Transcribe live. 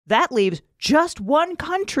That leaves just one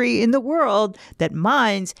country in the world that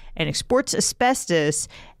mines and exports asbestos.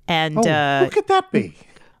 And who could that be?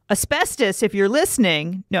 Asbestos, if you're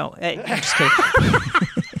listening. No, I'm just kidding.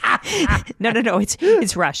 No.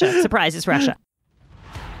 It's Russia. Surprise, it's Russia.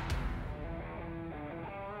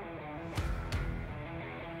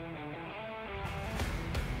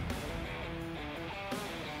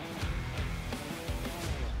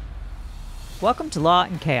 Welcome to Law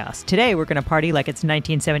and Chaos. Today we're going to party like it's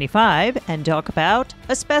 1975 and talk about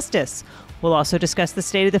asbestos. We'll also discuss the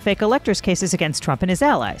state of the fake electors cases against Trump and his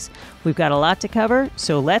allies. We've got a lot to cover,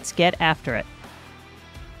 so let's get after it.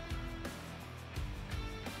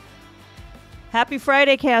 Happy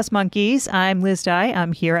Friday, Chaos Monkeys. I'm Liz Dye.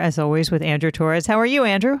 I'm here, as always, with Andrew Torres. How are you,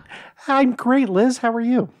 Andrew? I'm great, Liz. How are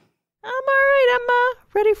you? I'm all right. I'm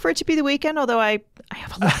ready for it to be the weekend, although I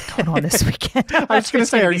have a lot going on this weekend. I was going to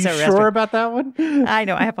say, are you sure about that one? I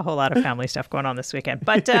know. I have a whole lot of family stuff going on this weekend.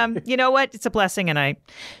 But you know what? It's a blessing, and I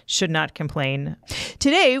should not complain.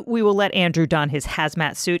 Today, we will let Andrew don his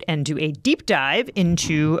hazmat suit and do a deep dive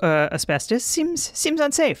into asbestos. Seems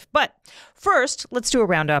unsafe. But first, let's do a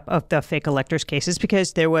roundup of the fake electors cases,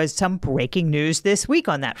 because there was some breaking news this week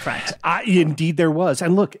on that front. Indeed, there was.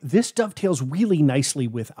 And look, this dovetails really nicely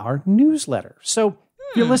with our newsletter. So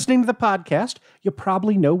if you're listening to the podcast, you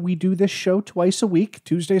probably know we do this show twice a week,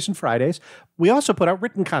 Tuesdays and Fridays. We also put out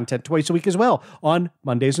written content twice a week as well on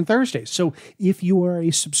Mondays and Thursdays. So if you are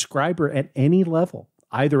a subscriber at any level,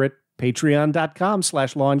 either at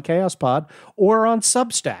patreon.com/lawandchaospod or on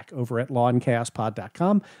Substack over at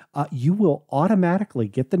lawandchaospod.com, you will automatically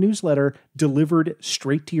get the newsletter delivered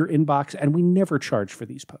straight to your inbox, and we never charge for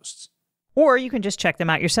these posts. Or you can just check them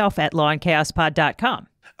out yourself at lawandchaospod.com.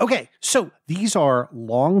 Okay, so these are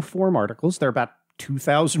long-form articles. They're about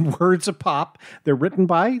 2,000 words a pop. They're written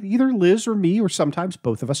by either Liz or me, or sometimes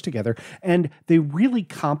both of us together, and they really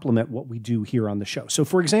complement what we do here on the show. So,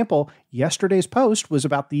 for example, yesterday's post was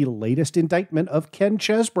about the latest indictment of Ken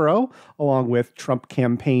Chesbro, along with Trump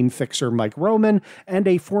campaign fixer Mike Roman and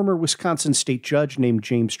a former Wisconsin state judge named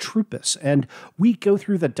James Trupis. And we go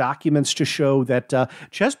through the documents to show that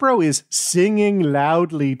Chesbro is singing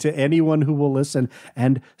loudly to anyone who will listen,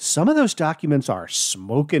 and some of those documents are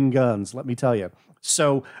smoking guns, let me tell you.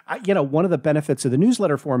 So, one of the benefits of the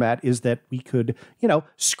newsletter format is that we could,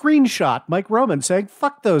 screenshot Mike Roman saying,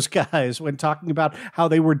 fuck those guys, when talking about how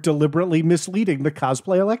they were deliberately misleading the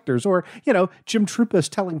cosplay electors. Or, Jim Trupis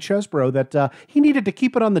telling Chesbro that he needed to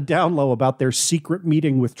keep it on the down low about their secret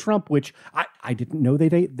meeting with Trump, which I didn't know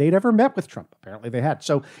they'd ever met with Trump. Apparently they had.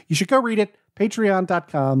 So you should go read it.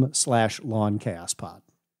 Patreon.com/lawandchaospod.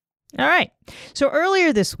 All right. So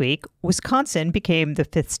earlier this week, Wisconsin became the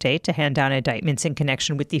fifth state to hand down indictments in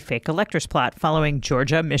connection with the fake electors plot, following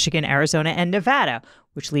Georgia, Michigan, Arizona, and Nevada,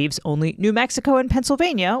 which leaves only New Mexico and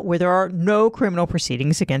Pennsylvania, where there are no criminal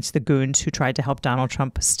proceedings against the goons who tried to help Donald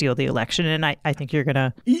Trump steal the election. And I think you're going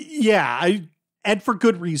to... Yeah, and for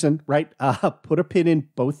good reason, right? Put a pin in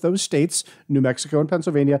both those states, New Mexico and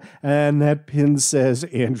Pennsylvania, and that pin says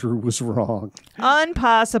Andrew was wrong.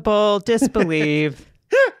 Impossible. Disbelieve.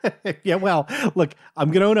 Yeah, well, look,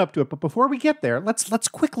 I'm going to own up to it. But before we get there, let's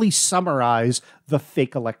quickly summarize the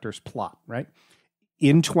fake electors plot, right?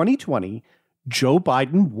 In 2020, Joe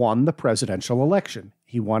Biden won the presidential election.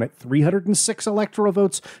 He won it 306 electoral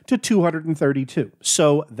votes to 232.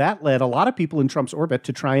 So that led a lot of people in Trump's orbit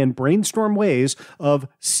to try and brainstorm ways of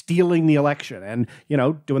stealing the election. And,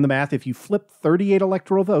 doing the math, if you flip 38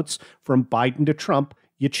 electoral votes from Biden to Trump,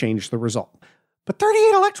 you change the result. But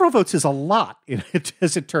 38 electoral votes is a lot,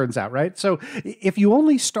 as it turns out, right? So if you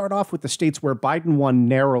only start off with the states where Biden won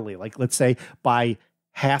narrowly, like let's say by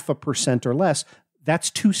 0.5% or less, that's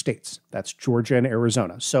two states. That's Georgia and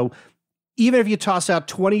Arizona. So even if you toss out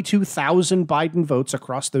 22,000 Biden votes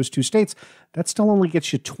across those two states, that still only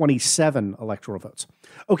gets you 27 electoral votes.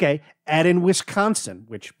 Okay, add in Wisconsin,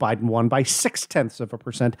 which Biden won by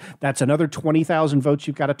 0.6%. That's another 20,000 votes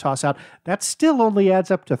you've got to toss out. That still only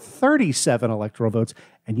adds up to 37 electoral votes,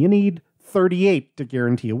 and you need 38 to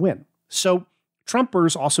guarantee a win. So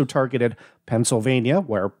Trumpers also targeted Pennsylvania,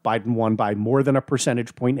 where Biden won by more than a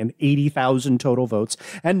percentage point and 80,000 total votes,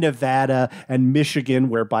 and Nevada and Michigan,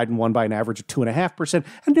 where Biden won by an average of 2.5%,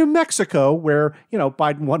 and New Mexico, where,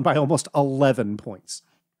 Biden won by almost 11 points.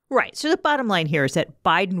 Right. So the bottom line here is that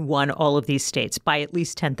Biden won all of these states by at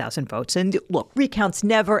least 10,000 votes. And look, recounts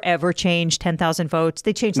never, ever change 10,000 votes.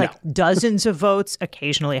 They change like dozens of votes,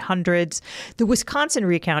 occasionally hundreds. The Wisconsin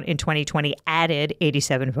recount in 2020 added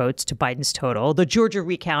 87 votes to Biden's total. The Georgia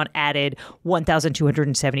recount added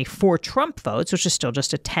 1,274 Trump votes, which is still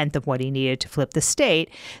just a tenth of what he needed to flip the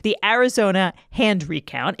state. The Arizona hand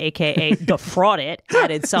recount, a.k.a. the fraud it,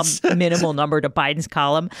 added some minimal number to Biden's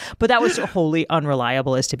column. But that was wholly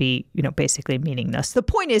unreliable as to be, basically meaningless. The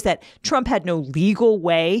point is that Trump had no legal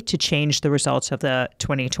way to change the results of the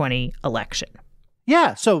 2020 election.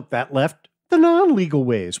 Yeah, so that left the non-legal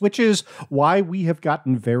ways, which is why we have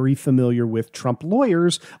gotten very familiar with Trump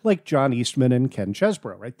lawyers like John Eastman and Ken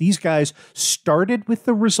Chesbro, right? These guys started with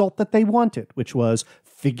the result that they wanted, which was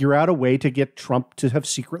figure out a way to get Trump to have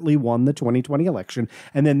secretly won the 2020 election.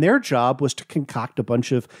 And then their job was to concoct a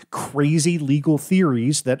bunch of crazy legal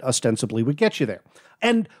theories that ostensibly would get you there.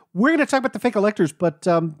 And we're going to talk about the fake electors, but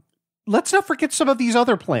let's not forget some of these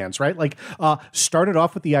other plans, right? Like started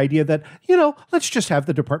off with the idea that, let's just have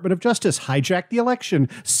the Department of Justice hijack the election,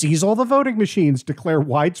 seize all the voting machines, declare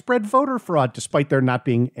widespread voter fraud, despite there not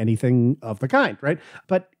being anything of the kind, right?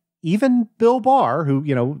 But even Bill Barr, who,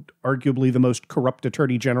 arguably the most corrupt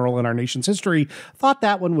attorney general in our nation's history, thought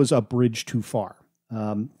that one was a bridge too far.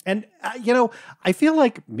 I feel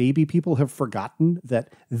like maybe people have forgotten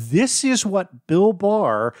that this is what Bill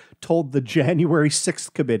Barr told the January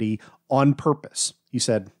 6th committee on purpose. He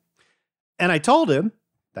said, and I told him,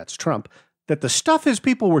 that's Trump, that the stuff his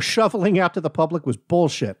people were shoveling out to the public was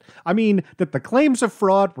bullshit. I mean, that the claims of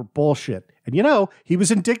fraud were bullshit. And, he was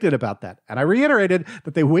indignant about that. And I reiterated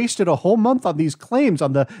that they wasted a whole month on these claims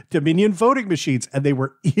on the Dominion voting machines, and they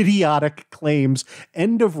were idiotic claims.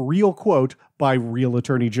 End of real quote by real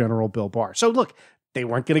Attorney General Bill Barr. So look, they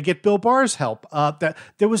weren't going to get Bill Barr's help.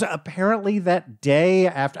 There was apparently that day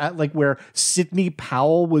after, where Sidney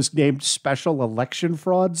Powell was named special election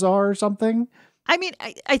fraud czar or something. I mean,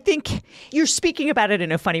 I think you're speaking about it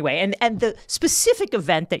in a funny way. And the specific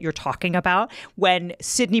event that you're talking about, when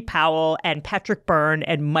Sidney Powell and Patrick Byrne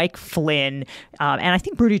and Mike Flynn and I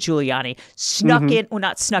think Rudy Giuliani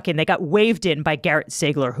they got waved in by Garrett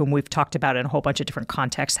Ziegler, whom we've talked about in a whole bunch of different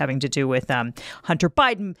contexts having to do with Hunter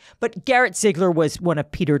Biden. But Garrett Ziegler was one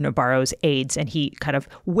of Peter Navarro's aides, and he kind of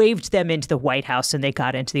waved them into the White House, and they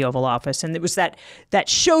got into the Oval Office. And it was that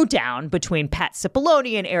showdown between Pat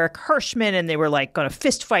Cipollone and Eric Hirschman, and they were like going to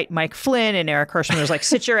fist fight Mike Flynn, and Eric Hirschman was like,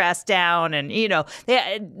 sit your ass down. And,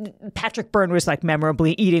 Patrick Byrne was like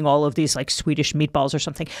memorably eating all of these like Swedish meatballs or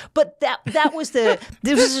something. But this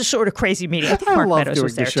was a sort of crazy meeting. I think Mark Meadows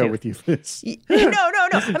was there too. I love doing the show with you, Liz. No.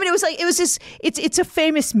 I mean, it's a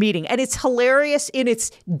famous meeting, and it's hilarious in its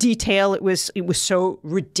detail. It was so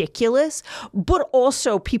ridiculous, but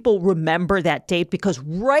also people remember that date because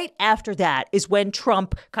right after that is when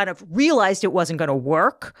Trump kind of realized it wasn't going to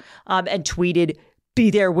work and tweeted,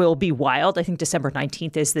 "Be there, will be wild." I think December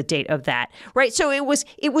 19th is the date of that, right? So it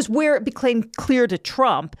was where it became clear to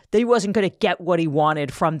Trump that he wasn't going to get what he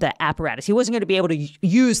wanted from the apparatus. He wasn't going to be able to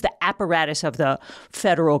use the apparatus of the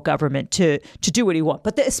federal government to do what he wanted.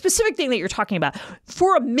 But the specific thing that you're talking about,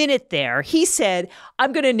 for a minute there, he said,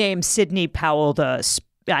 "I'm going to name Sidney Powell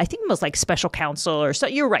I think it was like special counsel or so.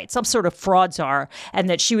 You're right, some sort of fraud czar, and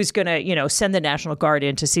that she was going to, send the National Guard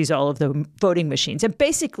in to seize all of the voting machines." And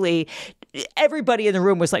basically, everybody in the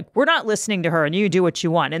room was like, "We're not listening to her, and you do what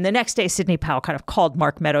you want." And the next day, Sidney Powell kind of called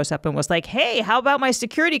Mark Meadows up and was like, "Hey, how about my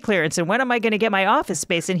security clearance? And when am I going to get my office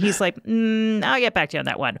space?" And he's like, "I'll get back to you on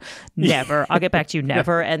that one. Never. I'll get back to you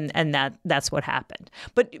never." And that's what happened.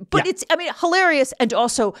 But It's, hilarious. And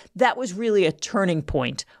also, that was really a turning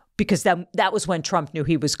point, because that was when Trump knew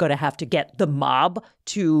he was going to have to get the mob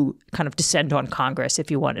to kind of descend on Congress if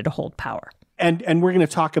he wanted to hold power. And we're going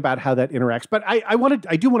to talk about how that interacts. But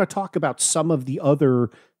I do want to talk about some of the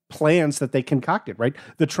other plans that they concocted, right?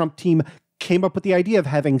 The Trump team came up with the idea of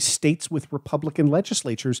having states with Republican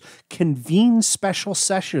legislatures convene special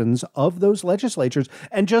sessions of those legislatures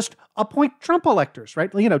and just appoint Trump electors,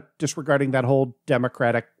 right? Disregarding that whole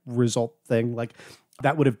Democratic result thing, like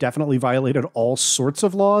that would have definitely violated all sorts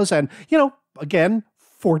of laws. And, again,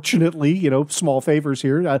 fortunately, small favors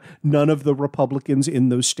here. None of the Republicans in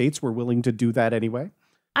those states were willing to do that anyway.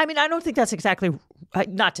 I mean, I don't think that's exactly,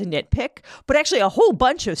 not to nitpick, but actually a whole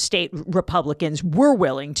bunch of state Republicans were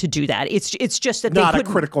willing to do that. It's just that they couldn't. Not a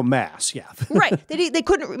critical mass, yeah. Right. They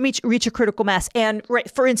couldn't reach a critical mass. And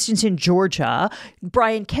for instance, in Georgia,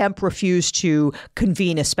 Brian Kemp refused to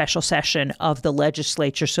convene a special session of the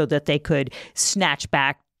legislature so that they could snatch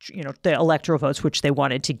back the electoral votes, which they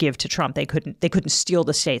wanted to give to Trump. They couldn't steal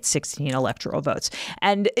the state's 16 electoral votes.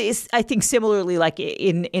 And I think similarly, like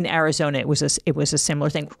in Arizona, it was a similar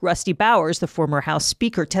thing. Rusty Bowers, the former House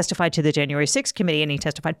Speaker, testified to the January 6th committee, and he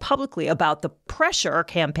testified publicly about the pressure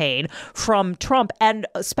campaign from Trump and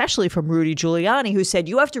especially from Rudy Giuliani, who said,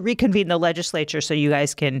 you have to reconvene the legislature so you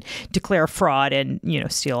guys can declare fraud and,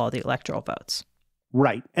 steal all the electoral votes.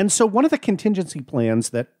 Right. And so one of the contingency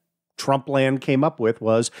plans that Trump land came up with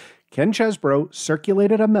was Ken Chesbro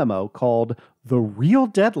circulated a memo called The Real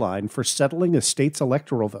Deadline for Settling a State's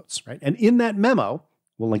Electoral Votes, right? And in that memo,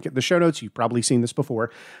 we'll link it in the show notes, you've probably seen this before,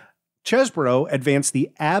 Chesbro advanced the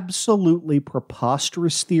absolutely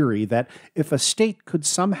preposterous theory that if a state could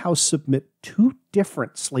somehow submit two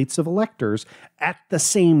different slates of electors at the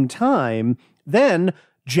same time, then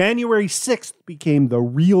January 6th became the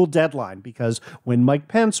real deadline, because when Mike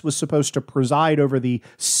Pence was supposed to preside over the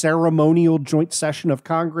ceremonial joint session of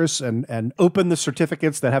Congress and open the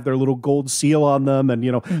certificates that have their little gold seal on them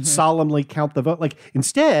and, solemnly count the vote, like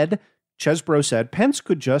instead, Chesbro said Pence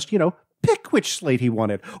could just, pick which slate he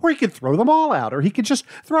wanted, or he could throw them all out, or he could just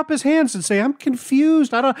throw up his hands and say, I'm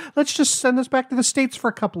confused. Let's just send this back to the states for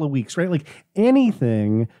a couple of weeks, right? Like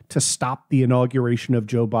anything to stop the inauguration of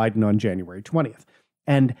Joe Biden on January 20th.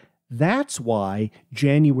 And that's why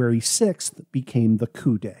January 6th became the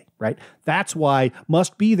coup day, right? That's why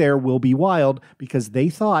must be there, will be wild, because they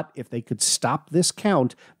thought if they could stop this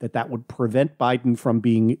count, that would prevent Biden from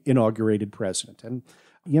being inaugurated president. And,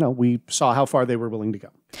 we saw how far they were willing to go.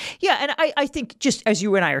 Yeah. And I think just as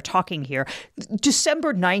you and I are talking here,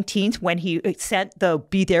 December 19th, when he sent the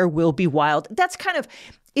be there, will be wild, that's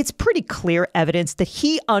it's pretty clear evidence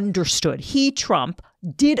that Trump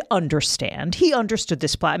did understand. He understood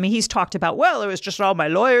this plot. I mean, he's talked about, well, it was just all my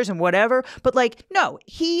lawyers and whatever. But no,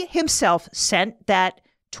 he himself sent that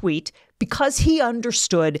tweet because he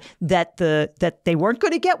understood that they weren't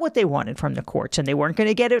going to get what they wanted from the courts, and they weren't going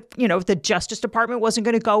to get it. The Justice Department wasn't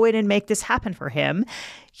going to go in and make this happen for him.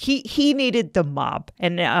 He needed the mob.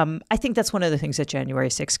 And I think that's one of the things that January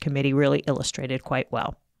 6th committee really illustrated quite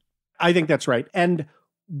well. I think that's right. And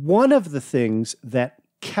one of the things that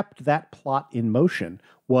kept that plot in motion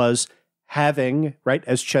was having, right,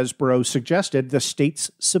 as Chesbro suggested, the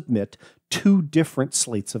states submit two different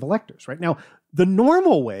slates of electors, right? Now, the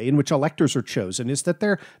normal way in which electors are chosen is that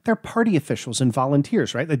they're party officials and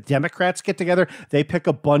volunteers, right? The Democrats get together, they pick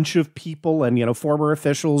a bunch of people and, former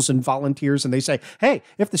officials and volunteers, and they say, hey,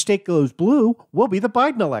 if the state goes blue, we'll be the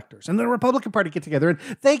Biden electors. And the Republican Party get together and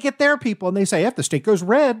they get their people and they say, if the state goes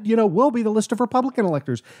red, we'll be the list of Republican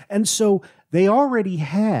electors. And so they already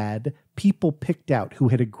had people picked out who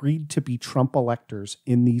had agreed to be Trump electors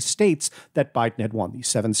in these states that Biden had won, these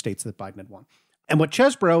 7 states that Biden had won. And what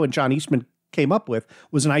Chesbro and John Eastman came up with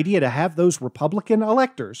was an idea to have those Republican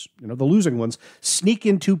electors, the losing ones, sneak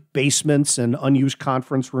into basements and unused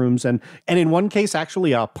conference rooms and in one case,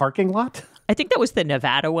 actually a parking lot. I think that was the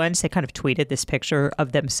Nevada ones. They kind of tweeted this picture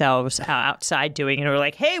of themselves outside doing it. Or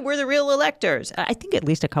like, hey, we're the real electors. I think at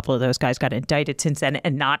least a couple of those guys got indicted since then,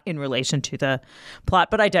 and not in relation to the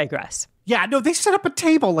plot. But I digress. Yeah, no, they set up a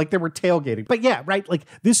table like they were tailgating. But yeah, right, like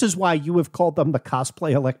this is why you have called them the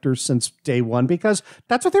cosplay electors since day one, because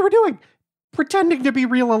that's what they were doing. Pretending to be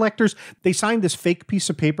real electors. They signed this fake piece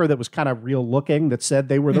of paper that was kind of real looking that said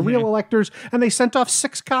they were the real electors, and they sent off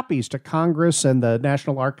 6 copies to Congress and the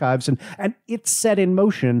National Archives, and it set in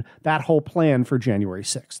motion that whole plan for January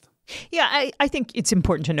 6th. Yeah, I think it's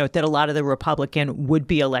important to note that a lot of the Republican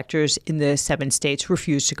would-be electors in the 7 states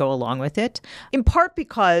refused to go along with it, in part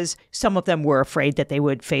because some of them were afraid that they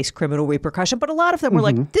would face criminal repercussion, but a lot of them were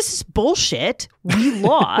like, this is bullshit. We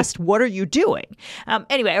lost. What are you doing?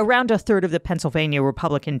 Anyway, around a third of the Pennsylvania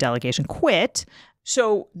Republican delegation quit.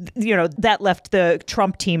 So, that left the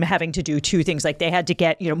Trump team having to do 2 things. Like they had to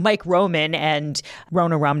get, Mike Roman and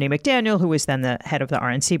Ronna Romney McDaniel, who was then the head of the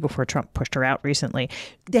RNC before Trump pushed her out recently.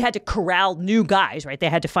 They had to corral new guys, right? They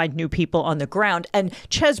had to find new people on the ground. And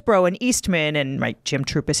Chesbro and Eastman and Jim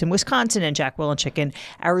Trupis in Wisconsin and Jack Willenchik in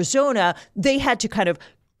Arizona, they had to kind of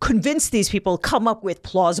convince these people, come up with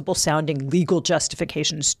plausible sounding legal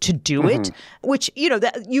justifications to do it, which,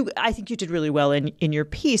 I think you did really well in your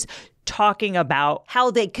piece, talking about how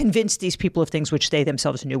they convinced these people of things which they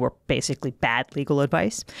themselves knew were basically bad legal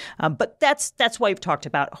advice. But that's why we've talked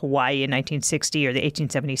about Hawaii in 1960 or the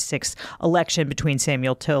 1876 election between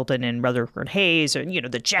Samuel Tilden and Rutherford Hayes, or,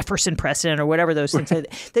 the Jefferson precedent or whatever those things.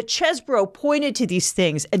 That Chesbro pointed to these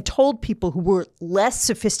things and told people who were less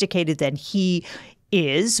sophisticated than he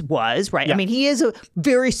was, right? Yeah. I mean, he is a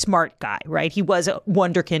very smart guy, right? He was a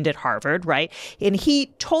wonderkind at Harvard, right? And he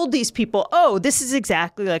told these people, oh, this is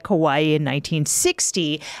exactly like Hawaii in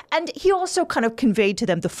 1960. And he also kind of conveyed to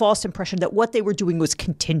them the false impression that what they were doing was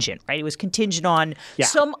contingent, right? It was contingent on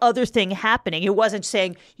some other thing happening. It wasn't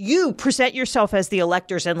saying, you present yourself as the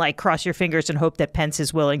electors and like cross your fingers and hope that Pence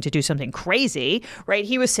is willing to do something crazy, right?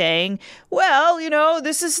 He was saying, well,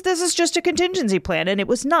 this is just a contingency plan. And it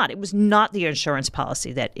was not. It was not the insurance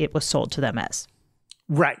policy that it was sold to them as.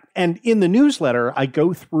 Right. And in the newsletter, I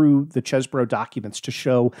go through the Chesbro documents to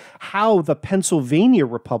show how the Pennsylvania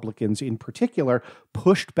Republicans in particular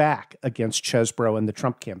pushed back against Chesbro and the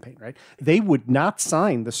Trump campaign, right? They would not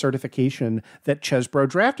sign the certification that Chesbro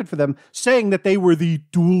drafted for them, saying that they were the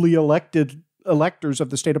duly elected electors of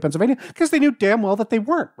the state of Pennsylvania, because they knew damn well that they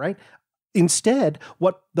weren't, right? Instead,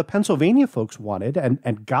 what the Pennsylvania folks wanted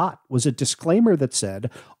and got was a disclaimer that said,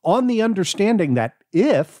 on the understanding that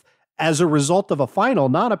if, as a result of a final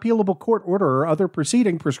non-appealable court order or other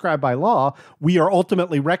proceeding prescribed by law, we are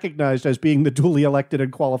ultimately recognized as being the duly elected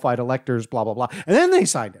and qualified electors, blah, blah, blah. And then they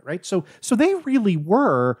signed it, right? So they really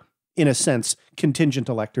were, in a sense, contingent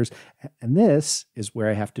electors. And this is where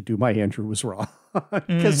I have to do my Andrew was wrong.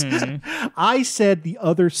 Because I said the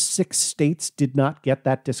other 6 states did not get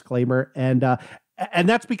that disclaimer. And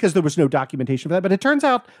that's because there was no documentation for that. But it turns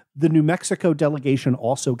out the New Mexico delegation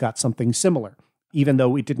also got something similar, even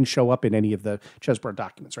though it didn't show up in any of the Chesbro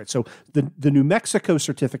documents, right? So the New Mexico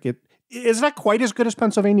certificate is not quite as good as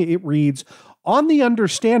Pennsylvania. It reads, on the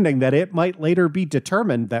understanding that it might later be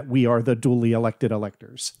determined that we are the duly elected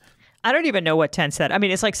electors. I don't even know what tense that. I mean,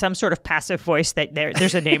 it's like some sort of passive voice that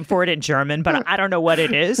there's a name for it in German, but I don't know what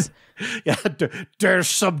it is. Yeah, der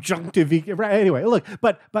subjunctive. Right. Anyway, look,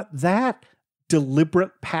 but that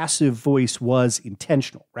deliberate passive voice was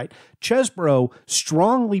intentional, right? Chesbro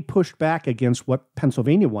strongly pushed back against what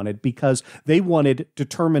Pennsylvania wanted because they wanted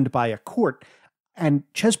determined by a court. And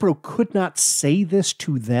Chesbro could not say this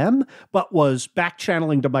to them, but was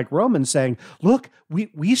back-channeling to Mike Roman saying, look,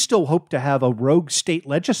 we still hope to have a rogue state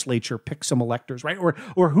legislature pick some electors, right?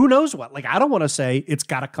 Or who knows what? Like, I don't want to say it's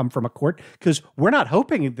got to come from a court because we're not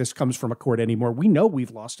hoping this comes from a court anymore. We know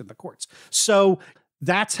we've lost in the courts. So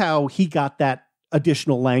that's how he got that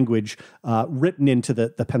additional language written into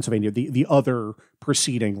the Pennsylvania, the other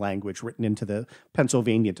preceding language written into the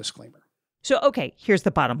Pennsylvania disclaimer. So, okay, here's the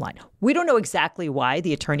bottom line. We don't know exactly why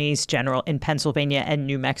the attorneys general in Pennsylvania and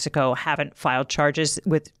New Mexico haven't filed charges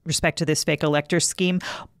with respect to this fake elector scheme,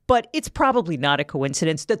 but it's probably not a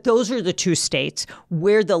coincidence that those are the 2 states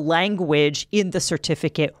where the language in the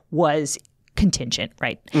certificate was contingent,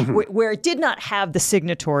 right? Mm-hmm. Where it did not have the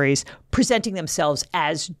signatories presenting themselves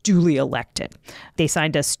as duly elected. They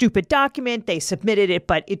signed a stupid document, they submitted it,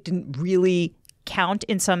 but it didn't really count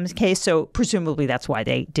in some case. So presumably that's why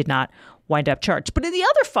they did not wind up charged. But in the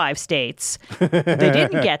other 5 states, they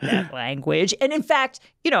didn't get that language. And in fact,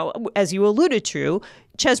 as you alluded to,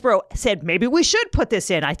 Chesbro said, maybe we should put this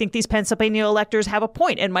in. I think these Pennsylvania electors have a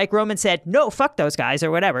point. And Mike Roman said, no, fuck those guys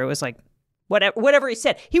or whatever. It was like, whatever he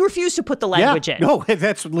said. He refused to put the language in. No,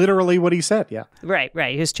 that's literally what he said. Yeah. Right.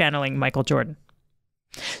 He was channeling Michael Jordan.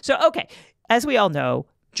 So, okay, as we all know,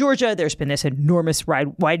 Georgia, there's been this enormous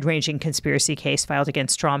wide-ranging conspiracy case filed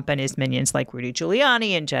against Trump and his minions like Rudy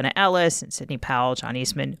Giuliani and Jenna Ellis and Sidney Powell, John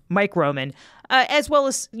Eastman, Mike Roman, as well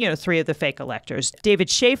as, 3 of the fake electors, David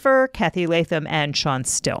Schaefer, Kathy Latham, and Sean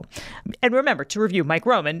Still. And remember, to review, Mike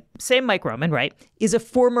Roman, same Mike Roman, right, is a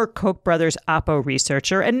former Koch brothers Oppo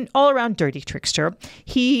researcher and all-around dirty trickster.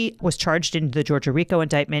 He was charged in the Georgia RICO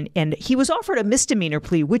indictment, and he was offered a misdemeanor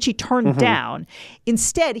plea, which he turned down.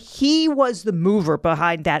 Instead, he was the mover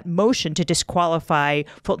behind that motion to disqualify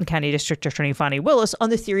Fulton County District Attorney Fani Willis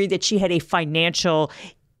on the theory that she had a financial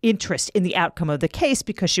interest in the outcome of the case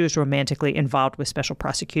because she was romantically involved with Special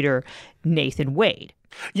Prosecutor Nathan Wade.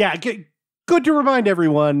 Yeah, good to remind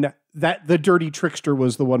everyone that the dirty trickster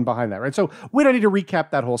was the one behind that, right? So we don't need to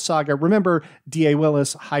recap that whole saga. Remember, D.A.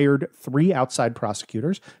 Willis hired 3 outside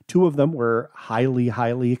prosecutors. 2 of them were highly,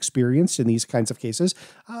 highly experienced in these kinds of cases.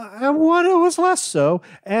 And one was less so.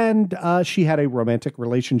 And she had a romantic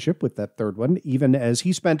relationship with that 3rd one, even as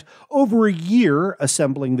he spent over a year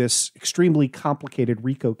assembling this extremely complicated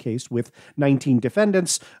RICO case with 19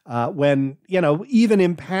 defendants when, even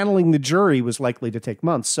impaneling the jury was likely to take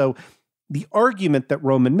months. So the argument that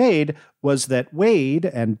Roman made was that Wade,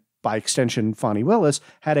 and by extension Fani Willis,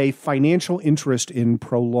 had a financial interest in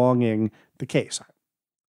prolonging the case.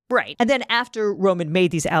 Right. And then after Roman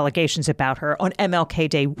made these allegations about her, on MLK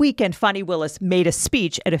Day weekend, Fani Willis made a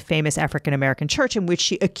speech at a famous African-American church in which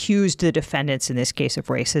she accused the defendants in this case of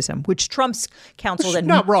racism, which Trump's counsel then...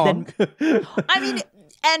 Not wrong.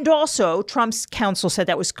 And also, Trump's counsel said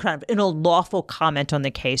that was kind of an unlawful comment on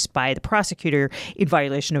the case by the prosecutor in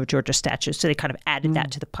violation of Georgia statutes. So they kind of added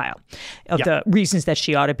that to the pile of the reasons that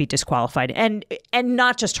she ought to be disqualified. And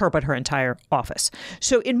not just her, but her entire office.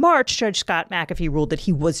 So in March, Judge Scott McAfee ruled that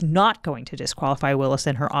he was not going to disqualify Willis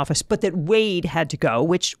and her office, but that Wade had to go,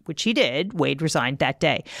 which he did. Wade resigned that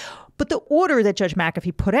day. But the order that Judge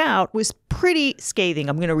McAfee put out was pretty scathing.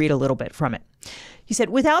 I'm going to read a little bit from it. He said,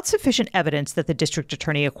 without sufficient evidence that the district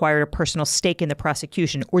attorney acquired a personal stake in the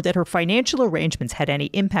prosecution or that her financial arrangements had any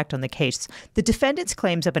impact on the case, the defendant's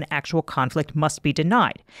claims of an actual conflict must be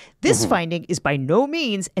denied. This finding is by no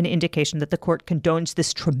means an indication that the court condones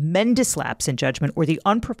this tremendous lapse in judgment or the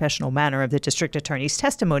unprofessional manner of the district attorney's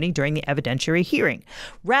testimony during the evidentiary hearing.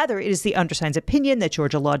 Rather, it is the undersigned's opinion that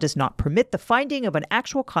Georgia law does not permit the finding of an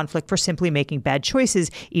actual conflict for simply making bad choices,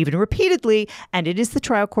 even repeatedly, and it is the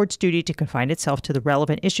trial court's duty to confine itself to the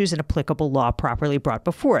relevant issues and applicable law properly brought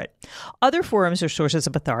before it. Other forums or sources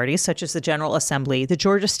of authority, such as the General Assembly, the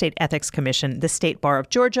Georgia State Ethics Commission, the State Bar of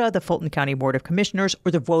Georgia, the Fulton County Board of Commissioners,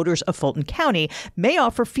 or the voters of Fulton County, may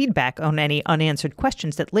offer feedback on any unanswered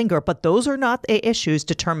questions that linger, but those are not the issues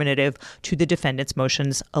determinative to the defendant's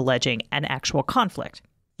motions alleging an actual conflict.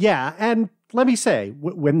 Yeah, and let me say,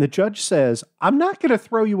 when the judge says, I'm not going to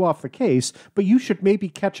throw you off the case, but you should maybe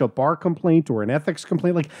catch a bar complaint or an ethics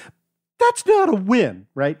complaint, like, that's not a win,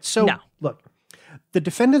 right? So, Look, the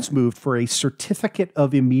defendants moved for a certificate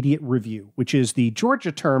of immediate review, which is the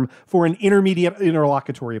Georgia term for an intermediate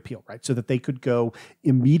interlocutory appeal, right? So that they could go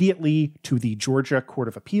immediately to the Georgia Court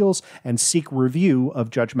of Appeals and seek review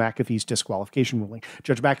of Judge McAfee's disqualification ruling.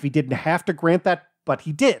 Judge McAfee didn't have to grant that, but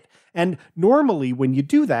he did. And normally when you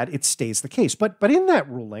do that, it stays the case. But in that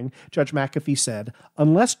ruling, Judge McAfee said,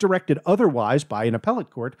 unless directed otherwise by an appellate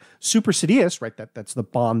court, supersedious, right, that's the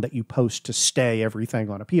bond that you post to stay everything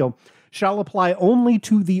on appeal, shall apply only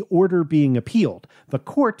to the order being appealed. The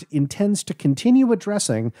court intends to continue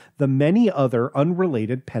addressing the many other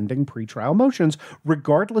unrelated pending pretrial motions,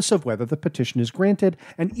 regardless of whether the petition is granted,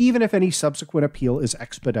 and even if any subsequent appeal is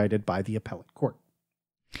expedited by the appellate court.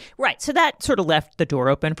 Right. So that sort of left the door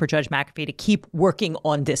open for Judge McAfee to keep working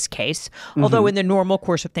on this case. Although in the normal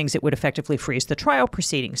course of things, it would effectively freeze the trial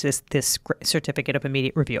proceedings, this certificate of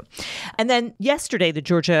immediate review. And then yesterday, the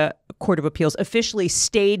Georgia Court of Appeals officially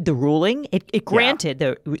stayed the ruling. It granted,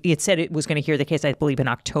 it said it was going to hear the case, I believe, in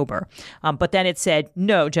October. But then it said,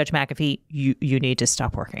 no, Judge McAfee, you need to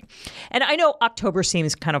stop working. And I know October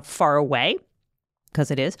seems kind of far away, because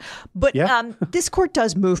it is. But this court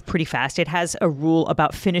does move pretty fast. It has a rule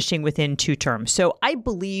about finishing within 2 terms. So I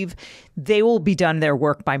believe they will be done their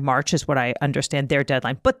work by March is what I understand their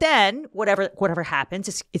deadline. But then whatever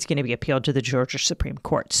happens, it's going to be appealed to the Georgia Supreme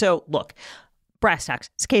Court. So look, brass tacks,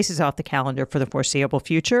 this case is off the calendar for the foreseeable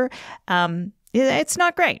future. It's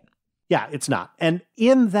not great. Yeah, it's not. And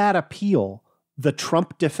in that appeal, the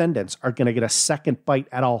Trump defendants are going to get a second bite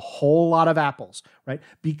at a whole lot of apples, right?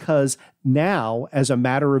 Because now, as a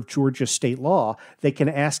matter of Georgia state law, they can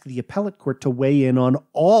ask the appellate court to weigh in on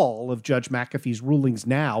all of Judge McAfee's rulings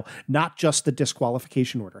now, not just the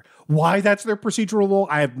disqualification order. Why that's their procedural law,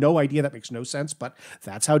 I have no idea. That makes no sense, but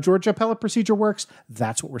that's how Georgia appellate procedure works.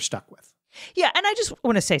 That's what we're stuck with. Yeah, and I just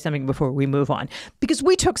want to say something before we move on, because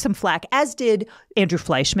we took some flack, as did Andrew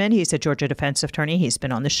Fleischman. He's a Georgia defense attorney. He's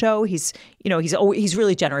been on the show. He's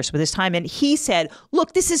really generous with his time. And he said,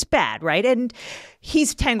 look, this is bad, right? And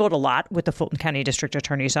he's tangled a lot with the Fulton County District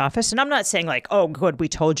Attorney's Office. And I'm not saying like, oh, good, we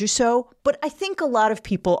told you so. But I think a lot of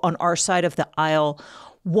people on our side of the aisle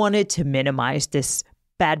wanted to minimize this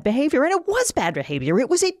bad behavior. And it was bad behavior. It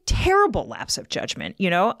was a terrible lapse of judgment,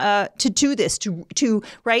 to do this, to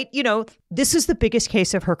right, this is the biggest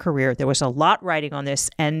case of her career. There was a lot riding on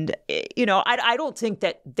this. And, I don't think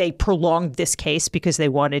that they prolonged this case because they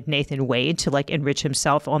wanted Nathan Wade to enrich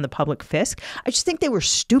himself on the public fisc. I just think they were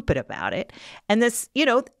stupid about it. And this,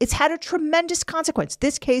 it's had a tremendous consequence.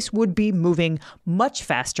 This case would be moving much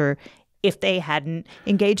faster if they hadn't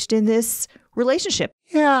engaged in this relationship.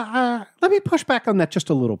 Yeah, let me push back on that just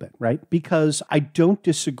a little bit, right? Because I don't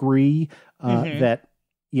disagree that,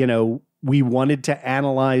 we wanted to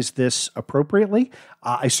analyze this appropriately.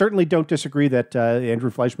 I certainly don't disagree that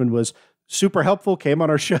Andrew Fleischman was super helpful, came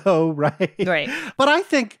on our show, right? Right. But I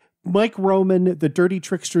think Mike Roman, the dirty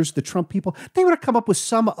tricksters, the Trump people, they would have come up with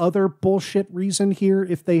some other bullshit reason here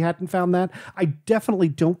if they hadn't found that. I definitely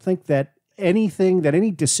don't think that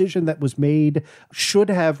any decision that was made should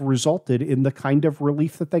have resulted in the kind of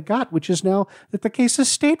relief that they got, which is now that the case has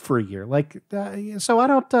stayed for a year. So I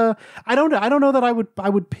don't know that I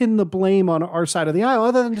would pin the blame on our side of the aisle,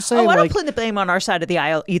 other than to say, I don't pin the blame on our side of the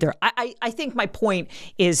aisle either. I think my point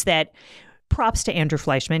is that props to Andrew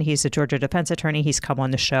Fleischman. He's a Georgia defense attorney. He's come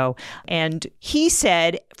on the show. And he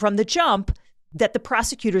said from the jump that the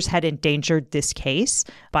prosecutors had endangered this case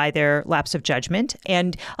by their lapse of judgment.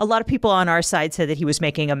 And a lot of people on our side said that he was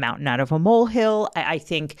making a mountain out of a molehill. I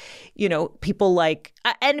think, people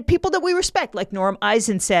and people that we respect, like Norm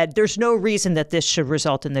Eisen, said there's no reason that this should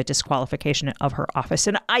result in the disqualification of her office.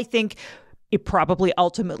 And I think it probably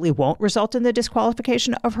ultimately won't result in the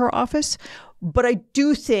disqualification of her office. But I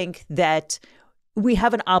do think that we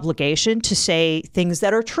have an obligation to say things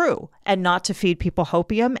that are true and not to feed people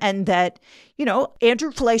hopium. And that,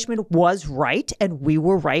 Andrew Fleischman was right. And we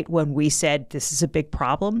were right when we said this is a big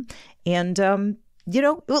problem. And,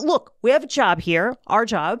 look, we have a job here. Our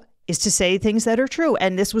job is to say things that are true.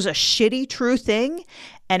 And this was a shitty true thing.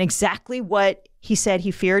 And exactly what he said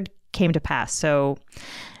he feared came to pass. So,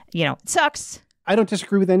 it sucks. I don't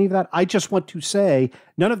disagree with any of that. I just want to say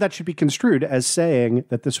none of that should be construed as saying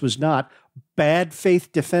that this was not bad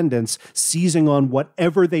faith defendants seizing on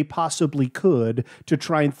whatever they possibly could to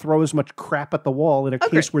try and throw as much crap at the wall in a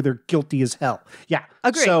case where they're guilty as hell. Yeah.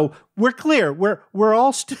 Agreed. So we're clear. We're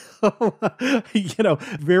all still,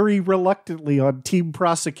 very reluctantly on team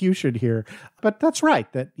prosecution here. But that's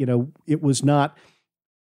right that, it was not.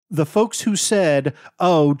 The folks who said,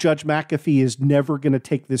 "Oh, Judge McAfee is never going to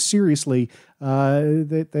take this seriously,"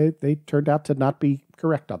 they turned out to not be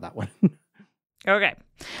correct on that one. Okay.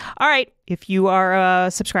 All right. If you are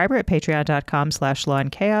a subscriber at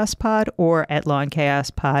patreon.com/lawandchaospod or at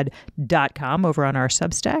lawandchaospod.com over on our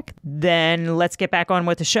Substack, then let's get back on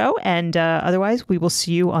with the show. And otherwise, we will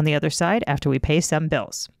see you on the other side after we pay some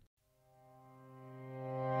bills.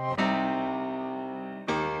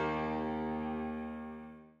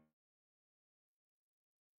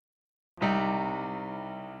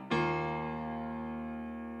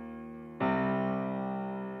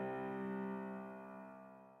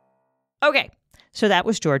 Okay, so that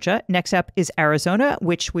was Georgia. Next up is Arizona,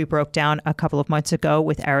 which we broke down a couple of months ago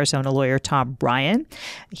with Arizona lawyer Tom Bryan.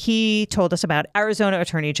 He told us about Arizona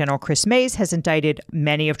Attorney General Chris Mays has indicted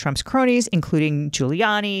many of Trump's cronies, including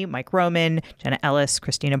Giuliani, Mike Roman, Jenna Ellis,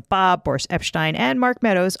 Christina Bobb, Boris Epshteyn, and Mark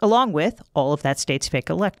Meadows, along with all of that state's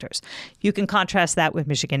fake electors. You can contrast that with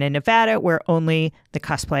Michigan and Nevada, where only the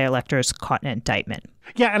cosplay electors caught an indictment.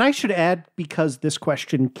 Yeah, and I should add, because this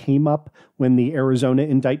question came up when the Arizona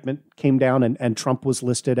indictment came down and Trump was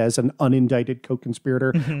listed as an unindicted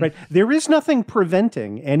co-conspirator, right? There is nothing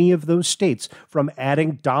preventing any of those states from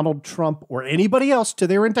adding Donald Trump or anybody else to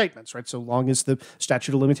their indictments, right? So long as the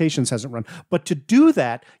statute of limitations hasn't run. But to do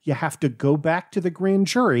that, you have to go back to the grand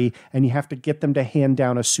jury and you have to get them to hand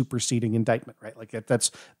down a superseding indictment, right? Like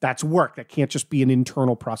that's work. That can't just be an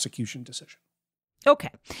internal prosecution decision. Okay.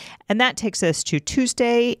 And that takes us to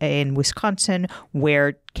Tuesday in Wisconsin,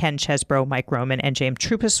 where Ken Chesbro, Mike Roman, and James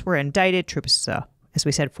Trupus were indicted. Trupus is as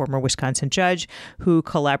we said, former Wisconsin judge who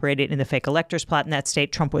collaborated in the fake electors plot in that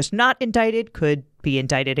state. Trump was not indicted, could be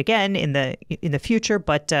indicted again in the future,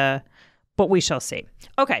 but we shall see.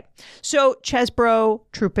 Okay, so Chesbro,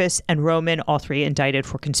 Trupus, and Roman, all three indicted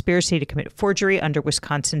for conspiracy to commit forgery under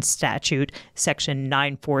Wisconsin statute section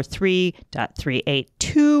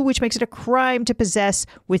 943.382, which makes it a crime to possess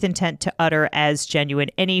with intent to utter as genuine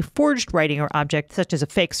any forged writing or object, such as a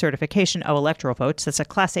fake certification of electoral votes. That's a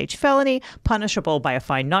Class H felony, punishable by a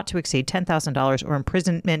fine not to exceed $10,000 or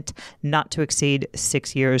imprisonment not to exceed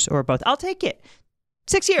 6 years or both. I'll take it.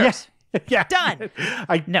 6 years. Yeah. Yeah. Done.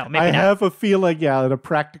 I have a feeling, on a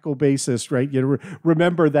practical basis, right? You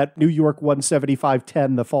remember that New York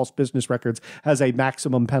 17510, the false business records, has a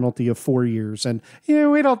maximum penalty of 4 years. And,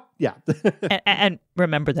 we don't, and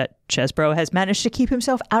remember that Chesbro has managed to keep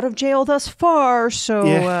himself out of jail thus far.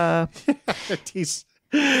 So,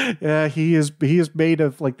 he is made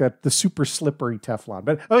of like the super slippery Teflon.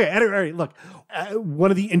 But okay, anyway, look,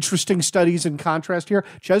 one of the interesting studies in contrast here,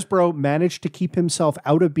 Chesbro managed to keep himself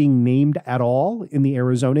out of being named at all in the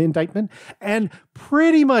Arizona indictment. And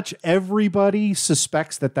pretty much everybody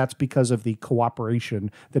suspects that that's because of the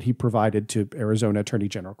cooperation that he provided to Arizona Attorney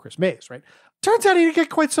General Chris Mays, right? Turns out he didn't get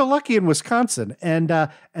quite so lucky in Wisconsin. And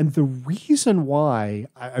the reason why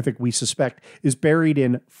I think we suspect is buried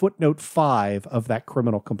in footnote 5 of that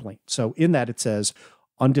criminal complaint. So in that it says,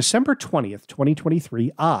 On December 20th,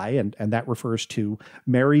 2023, and that refers to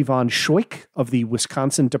Mary von Schoik of the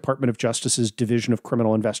Wisconsin Department of Justice's Division of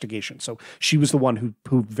Criminal Investigation. So she was the one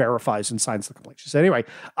who verifies and signs the complaint. She said, anyway,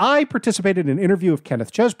 I participated in an interview of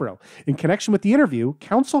Kenneth Chesbro. In connection with the interview,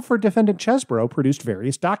 counsel for defendant Chesbro produced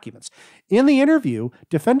various documents. In the interview,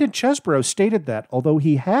 defendant Chesbro stated that although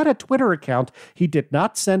he had a Twitter account, he did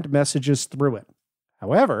not send messages through it.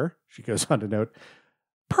 However, she goes on to note,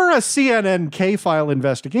 per a CNN K-file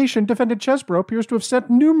investigation, defendant Chesbro appears to have sent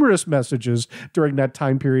numerous messages during that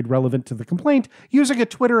time period relevant to the complaint using a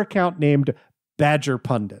Twitter account named Badger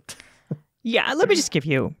Pundit. Yeah, let me just give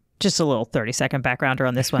you just a little 30-second backgrounder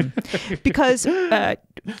on this one. Because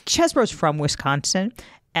Chesbro's from Wisconsin,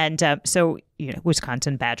 and so,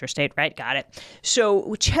 Wisconsin, Badger State, right? Got it. So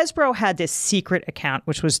Chesbro had this secret account,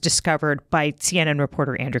 which was discovered by CNN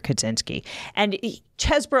reporter Andrew Kaczynski. And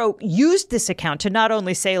Chesbro used this account to not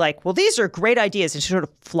only say, like, well, these are great ideas, and sort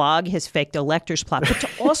of flog his fake electors plot, but to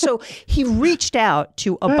also, he reached out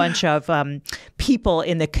to a bunch of people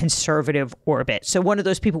in the conservative orbit. So one of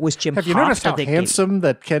those people was Jim Hoft. Have you noticed how handsome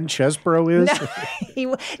that Ken Chesbro is?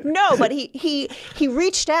 No, but he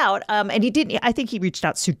reached out, and he didn't, I think he reached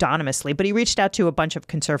out pseudonymously, but he reached out to a bunch of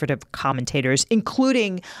conservative commentators,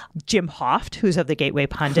 including Jim Hoft, who's of the Gateway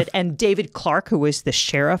Pundit, and David Clark, who was the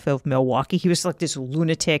sheriff of Milwaukee. He was like this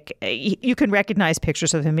lunatic. You can recognize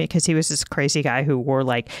pictures of him because he was this crazy guy who wore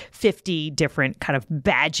like 50 different kind of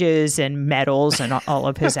badges and medals and all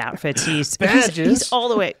of his outfits. He's all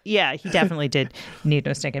the way. Yeah, he definitely did need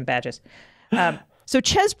no stinking badges. So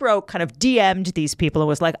Chesbro kind of DM'd these people and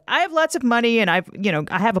was like, I have lots of money and I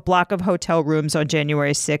have a block of hotel rooms on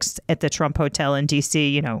January 6th at the Trump Hotel in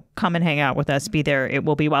D.C. Come and hang out with us. Be there. It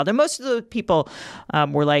will be wild. And most of the people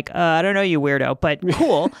were like, I don't know, you weirdo, but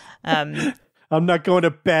cool. I'm not going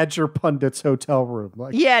to Badger Pundit's hotel room.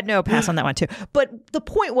 Yeah, no, pass on that one too. But the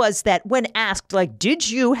point was that when asked, like, did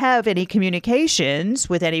you have any communications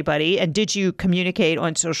with anybody and did you communicate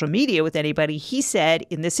on social media with anybody? He said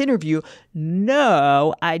in this interview,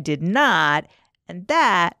 no, I did not. And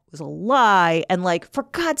that was a lie. And like, for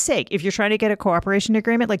God's sake, if you're trying to get a cooperation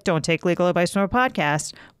agreement, like, don't take legal advice from a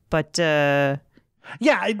podcast. But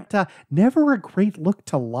yeah, never a great look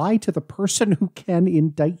to lie to the person who can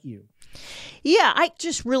indict you. Yeah, I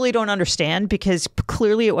just really don't understand because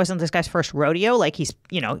clearly it wasn't this guy's first rodeo. Like he's,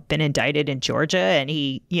 been indicted in Georgia and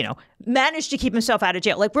he, managed to keep himself out of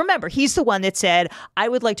jail. Like, remember, he's the one that said, I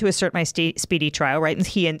would like to assert my speedy trial, right? And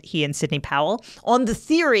he and Sidney Powell on the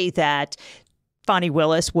theory that Fani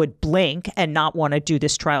Willis would blink and not want to do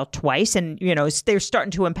this trial twice. And, they're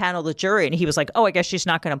starting to impanel the jury. And he was like, oh, I guess she's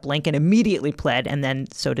not going to blink, and immediately pled. And then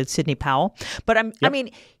so did Sidney Powell. But I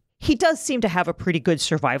mean, he does seem to have a pretty good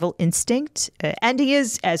survival instinct. And he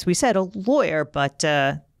is, as we said, a lawyer. But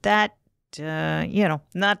not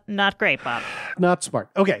great, Bob. Not smart.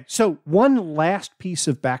 Okay, so one last piece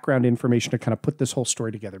of background information to kind of put this whole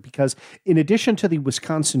story together, because in addition to the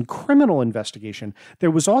Wisconsin criminal investigation,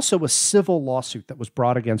 there was also a civil lawsuit that was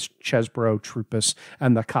brought against Chesbro, Troupis,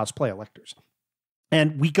 and the cosplay electors.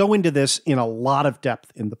 And we go into this in a lot of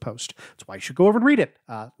depth in the post. That's why you should go over and read it,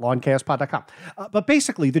 lawandchaospod.com. But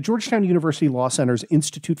basically, the Georgetown University Law Center's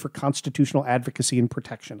Institute for Constitutional Advocacy and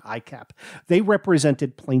Protection, ICAP, they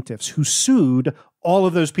represented plaintiffs who sued all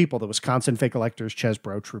of those people, the Wisconsin fake electors,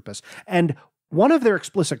 Chesbro, Troupis. And one of their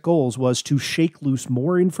explicit goals was to shake loose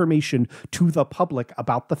more information to the public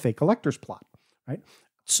about the fake electors plot, right?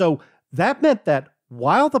 So that meant that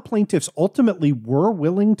while the plaintiffs ultimately were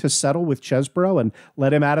willing to settle with Chesbro and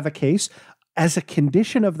let him out of the case, as a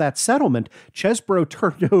condition of that settlement, Chesbro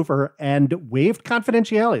turned over and waived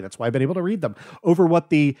confidentiality. That's why I've been able to read them over what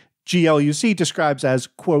the GLUC describes as,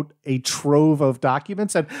 quote, a trove of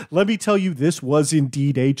documents. And let me tell you, this was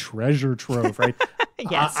indeed a treasure trove, right?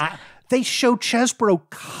 Yes. They show Chesbro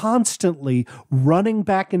constantly running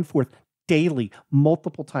back and forth daily,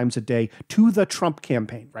 multiple times a day to the Trump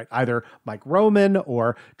campaign, right? Either Mike Roman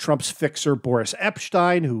or Trump's fixer, Boris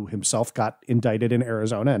Epstein, who himself got indicted in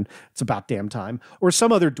Arizona, and it's about damn time, or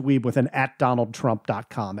some other dweeb with an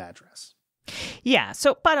 @donaldtrump.com address. Yeah.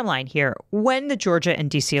 So bottom line here, when the Georgia and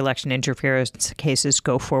D.C. election interference cases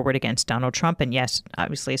go forward against Donald Trump, and yes,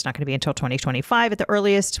 obviously it's not going to be until 2025 at the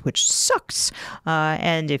earliest, which sucks.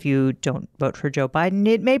 And if you don't vote for Joe Biden,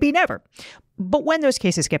 it may be never. But when those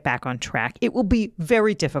cases get back on track, it will be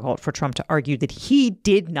very difficult for Trump to argue that he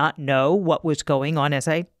did not know what was going on, as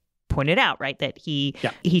I pointed out, right? That he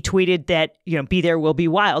tweeted that, be there will be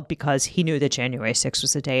wild because he knew that January 6th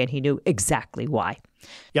was the day and he knew exactly why.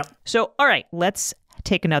 Yep. So, all right, let's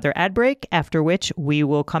take another ad break, after which we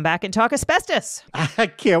will come back and talk asbestos. I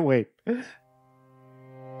can't wait.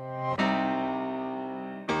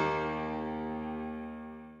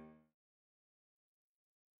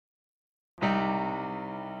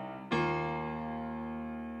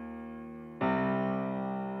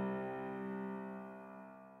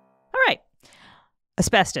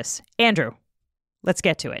 Asbestos. Andrew, let's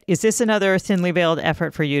get to it. Is this another thinly veiled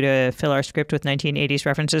effort for you to fill our script with 1980s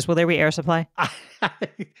references? Will there be air supply?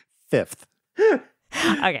 Fifth.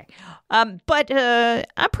 Okay. But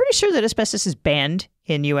I'm pretty sure that asbestos is banned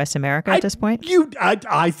in U.S. America at this point.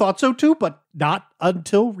 I thought so too, but not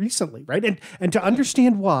until recently, right? And to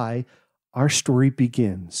understand why, our story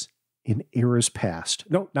begins in eras past.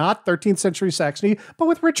 No, not 13th century Saxony, but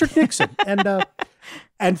with Richard Nixon.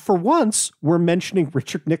 And for once, we're mentioning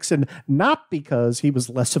Richard Nixon not because he was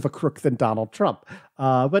less of a crook than Donald Trump.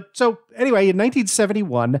 But so anyway, in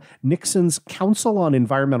 1971, Nixon's Council on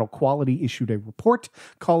Environmental Quality issued a report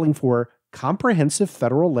calling for comprehensive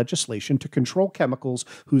federal legislation to control chemicals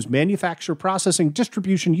whose manufacture, processing,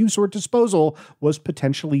 distribution, use, or disposal was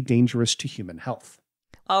potentially dangerous to human health.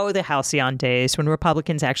 Oh, the halcyon days when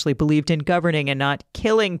Republicans actually believed in governing and not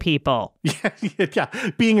killing people. Yeah.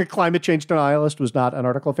 Being a climate change denialist was not an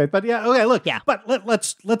article of faith. But yeah, okay, look. Yeah. But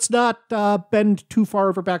let's not bend too far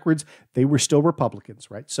over backwards. They were still Republicans,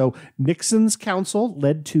 right? So Nixon's counsel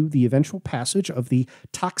led to the eventual passage of the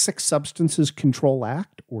Toxic Substances Control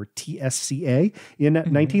Act, or TSCA, in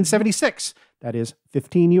 1976. That is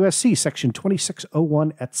 15 U.S.C. Section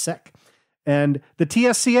 2601 et sec. And the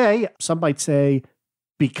TSCA, some might say,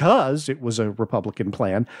 because it was a Republican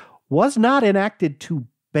plan, was not enacted to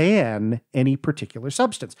ban any particular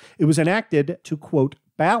substance. It was enacted to, quote,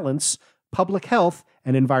 balance public health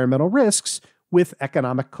and environmental risks with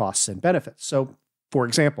economic costs and benefits. So, for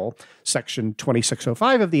example, Section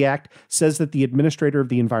 2605 of the Act says that the administrator of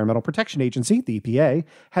the Environmental Protection Agency, the EPA,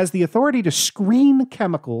 has the authority to screen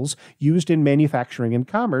chemicals used in manufacturing and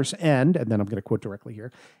commerce, and then I'm going to quote directly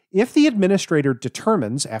here, if the administrator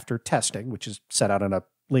determines after testing, which is set out in a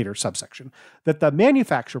later subsection, that the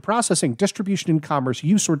manufacture, processing, distribution, and commerce,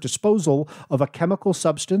 use, or disposal of a chemical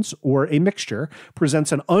substance or a mixture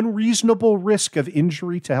presents an unreasonable risk of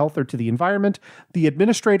injury to health or to the environment, the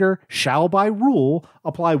administrator shall by rule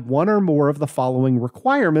apply one or more of the following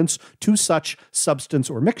requirements to such substance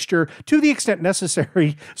or mixture to the extent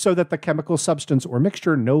necessary so that the chemical substance or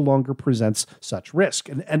mixture no longer presents such risk.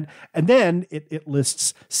 And then it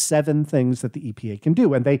lists 7 things that the EPA can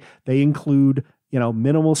do. And they include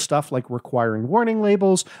minimal stuff like requiring warning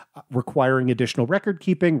labels, requiring additional record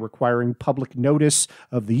keeping, requiring public notice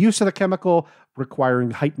of the use of the chemical,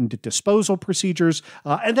 requiring heightened disposal procedures.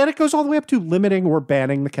 And then it goes all the way up to limiting or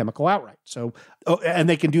banning the chemical outright. So, and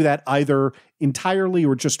they can do that either entirely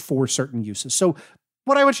or just for certain uses. So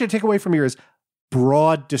what I want you to take away from here is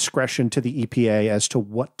broad discretion to the EPA as to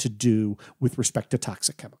what to do with respect to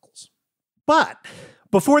toxic chemicals. But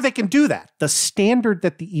before they can do that, the standard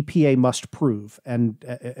that the EPA must prove, and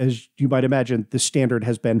as you might imagine, the standard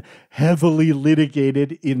has been heavily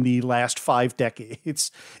litigated in the last 5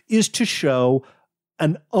 decades, is to show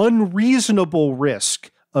an unreasonable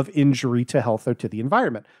risk of injury to health or to the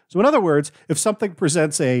environment. So in other words, if something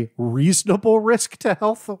presents a reasonable risk to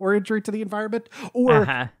health or injury to the environment,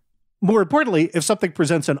 or more importantly, if something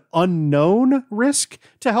presents an unknown risk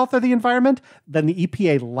to health or the environment, then the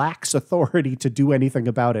EPA lacks authority to do anything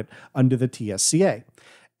about it under the TSCA.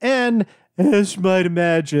 And as you might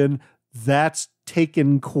imagine, that's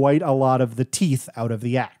taken quite a lot of the teeth out of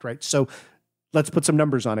the act, right? So let's put some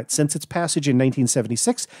numbers on it. Since its passage in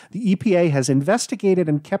 1976, the EPA has investigated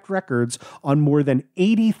and kept records on more than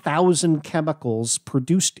 80,000 chemicals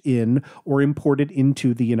produced in or imported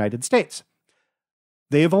into the United States.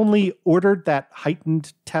 They have only ordered that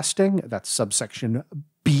heightened testing, that's subsection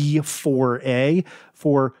B4A,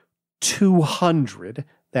 for 200,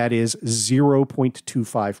 that is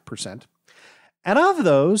 0.25%. And of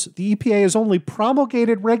those, the EPA has only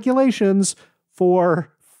promulgated regulations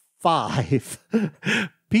for 5.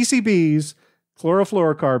 PCBs,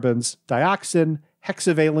 chlorofluorocarbons, dioxin,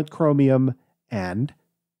 hexavalent chromium, and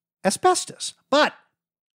asbestos. But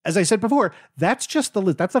as I said before, that's just the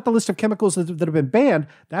list. That's not the list of chemicals that have been banned.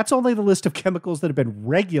 That's only the list of chemicals that have been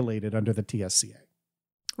regulated under the TSCA.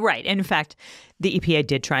 Right. And in fact, the EPA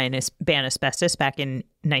did try and ban asbestos back in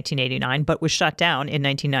 1989, but was shut down in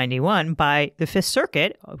 1991 by the Fifth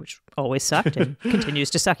Circuit, which always sucked and continues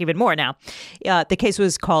to suck even more now. The case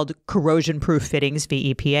was called Corrosion-Proof Fittings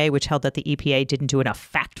v. EPA, which held that the EPA didn't do enough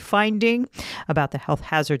fact-finding about the health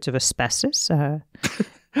hazards of asbestos.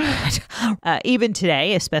 Even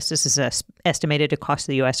today, asbestos is estimated to cost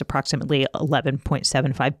the U.S. approximately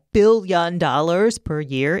 $11.75 billion per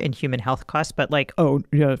year in human health costs. But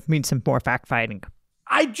it means some more fact-finding.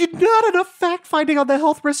 I did not enough fact-finding on the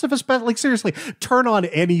health risks of asbestos. Seriously, turn on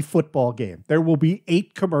any football game. There will be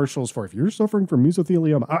 8 commercials for if you're suffering from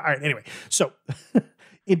mesothelioma. All right, anyway. So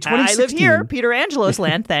In 2016, I live here, Peter Angelo's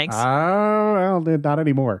land, thanks. Well, not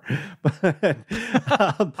anymore. But,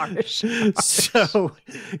 Harsh. so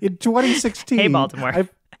in 2016, hey, Baltimore.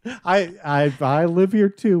 I live here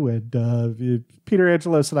too, and Peter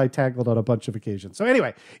Angelos and I tangled on a bunch of occasions. So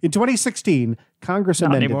anyway, in 2016, Congress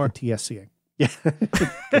amended the TSCA. Yeah,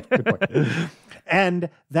 good point. And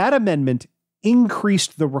that amendment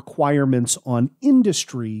increased the requirements on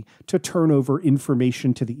industry to turn over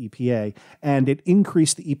information to the EPA, and it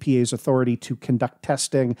increased the EPA's authority to conduct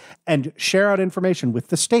testing and share out information with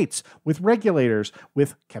the states, with regulators,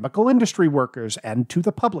 with chemical industry workers, and to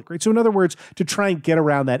the public, right? So in other words, to try and get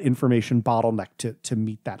around that information bottleneck to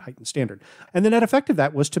meet that heightened standard. And the net effect of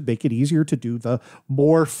that was to make it easier to do the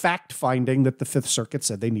more fact-finding that the Fifth Circuit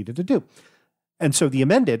said they needed to do. And so the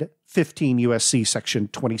amended 15 U.S.C. section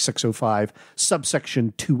 2605,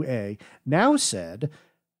 subsection 2A, now said,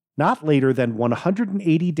 not later than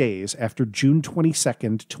 180 days after June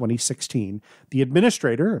 22nd, 2016, the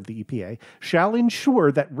administrator of the EPA shall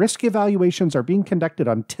ensure that risk evaluations are being conducted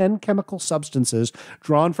on 10 chemical substances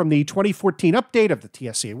drawn from the 2014 update of the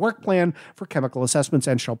TSCA work plan for chemical assessments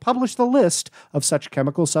and shall publish the list of such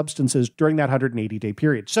chemical substances during that 180-day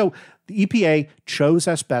period. So the EPA chose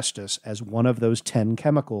asbestos as one of those 10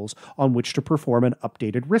 chemicals on which to perform an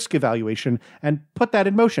updated risk evaluation and put that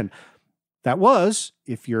in motion. That was,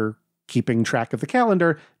 if you're keeping track of the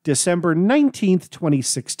calendar, December 19th,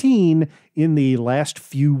 2016, in the last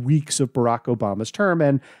few weeks of Barack Obama's term,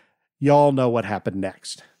 and y'all know what happened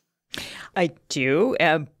next. I do.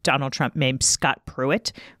 Donald Trump named Scott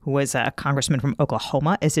Pruitt, who was a congressman from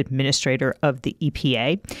Oklahoma, as administrator of the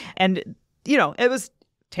EPA. And, you know, it was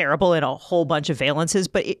terrible in a whole bunch of valences,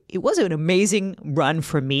 but it was an amazing run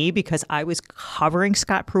for me because I was covering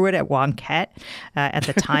Scott Pruitt at Wonkette at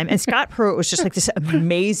the time. And Scott Pruitt was just like this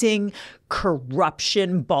amazing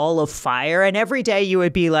corruption ball of fire. And every day you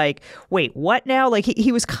would be like, wait, what now? Like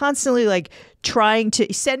he was constantly like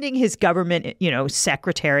sending his government,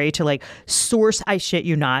 secretary to like source, I shit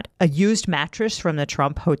you not, a used mattress from the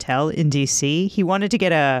Trump Hotel in DC. He wanted to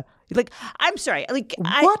get I'm sorry.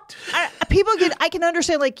 What? I can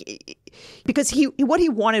understand, because what he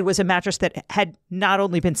wanted was a mattress that had not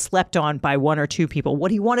only been slept on by one or two people.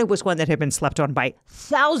 What he wanted was one that had been slept on by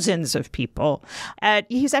thousands of people.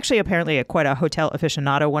 He's actually apparently quite a hotel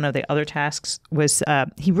aficionado. One of the other tasks was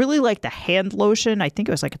he really liked the hand lotion. I think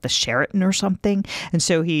it was like at the Sheraton or something. And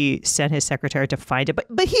so he sent his secretary to find it.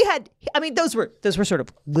 But he had, those were sort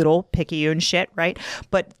of little picayune shit, right?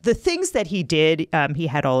 But the things that he did, he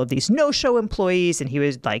had all of these no-show employees, and he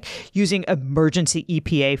was like using emergency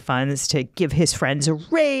EPA funds to give his friends a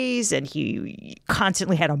raise, and he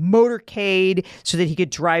constantly had a motorcade so that he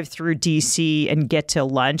could drive through DC and get to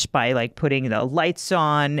lunch by like putting the lights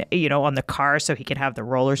on, on the car so he could have the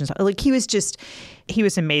rollers and stuff. He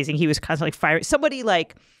was amazing. He was constantly firing. Somebody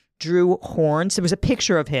drew horns. There was a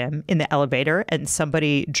picture of him in the elevator, and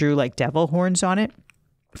somebody drew devil horns on it,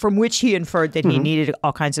 from which he inferred that he needed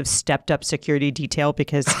all kinds of stepped up security detail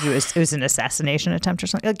because it was an assassination attempt or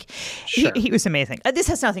something. Sure. He was amazing. This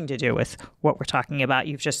has nothing to do with what we're talking about.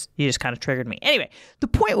 You just kind of triggered me. Anyway, the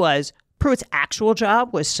point was Pruitt's actual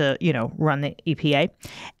job was to, run the EPA.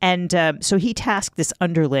 And so he tasked this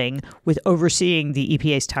underling with overseeing the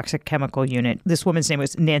EPA's toxic chemical unit. This woman's name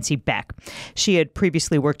was Nancy Beck. She had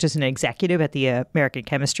previously worked as an executive at the American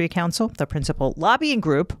Chemistry Council, the principal lobbying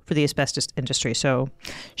group for the asbestos industry. So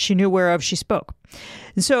she knew whereof she spoke.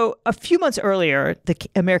 And so a few months earlier, the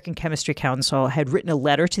American Chemistry Council had written a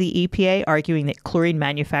letter to the EPA arguing that chlorine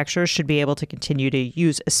manufacturers should be able to continue to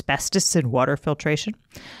use asbestos in water filtration,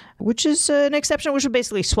 which is an exception which would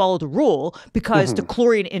basically swallow the rule because the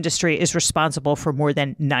chlorine industry is responsible for more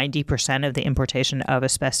than 90% of the importation of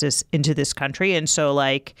asbestos into this country. And so,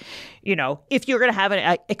 if you're going to have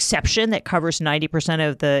an exception that covers 90%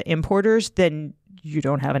 of the importers, then you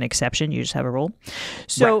don't have an exception. You just have a rule.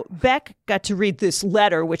 So right. Beck got to read this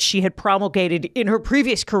letter, which she had promulgated in her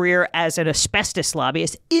previous career as an asbestos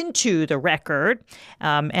lobbyist, into the record.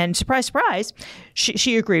 And surprise, surprise,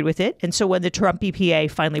 she agreed with it. And so when the Trump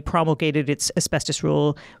EPA finally promulgated its asbestos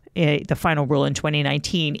rule, the final rule in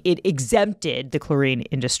 2019, it exempted the chlorine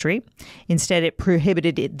industry. Instead, it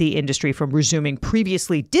prohibited the industry from resuming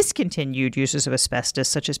previously discontinued uses of asbestos,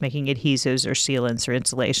 such as making adhesives or sealants or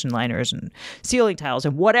insulation liners and ceiling tiles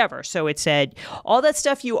and whatever. So it said, all that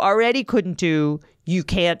stuff you already couldn't do, you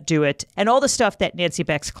can't do it. And all the stuff that Nancy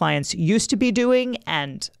Beck's clients used to be doing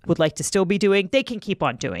and would like to still be doing, they can keep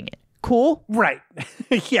on doing it. Cool. Right.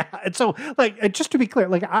 Yeah. And so, like, just to be clear,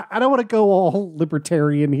 like, I don't want to go all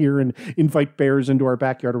libertarian here and invite bears into our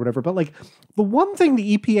backyard or whatever, but like, the one thing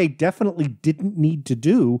the EPA definitely didn't need to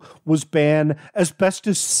do was ban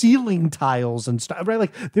asbestos ceiling tiles and stuff, right?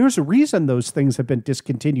 Like, there's a reason those things have been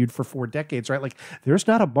discontinued for 4 decades, right? Like, there's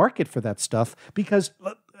not a market for that stuff because,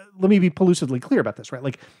 let me be lucidly clear about this, right?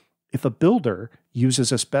 Like, if a builder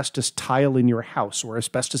uses asbestos tile in your house or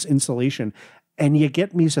asbestos insulation and you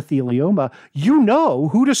get mesothelioma, you know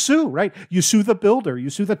who to sue, right? You sue the builder, you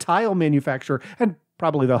sue the tile manufacturer, and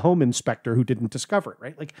probably the home inspector who didn't discover it,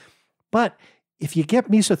 right? Like, but if you get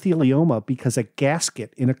mesothelioma because a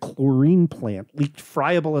gasket in a chlorine plant leaked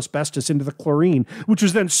friable asbestos into the chlorine, which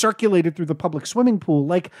was then circulated through the public swimming pool,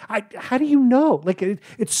 like, how do you know? Like,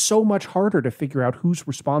 it's so much harder to figure out who's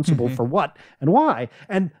responsible for what and why.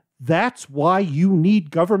 And that's why you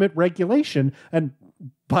need government regulation. And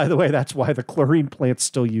by the way, that's why the chlorine plants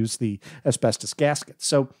still use the asbestos gaskets.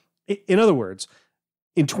 So in other words,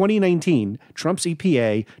 in 2019, Trump's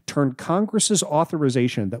EPA turned Congress's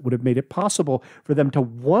authorization that would have made it possible for them to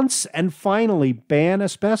once and finally ban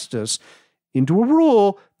asbestos into a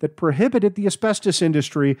rule that prohibited the asbestos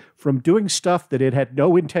industry from doing stuff that it had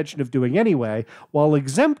no intention of doing anyway, while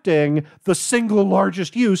exempting the single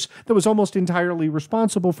largest use that was almost entirely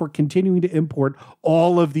responsible for continuing to import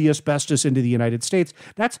all of the asbestos into the United States.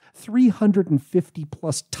 That's 350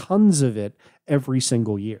 plus tons of it every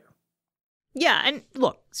single year. Yeah, and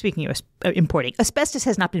look, speaking of importing, asbestos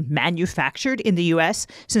has not been manufactured in the U.S.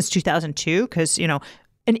 since 2002 because, you know,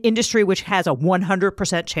 an industry which has a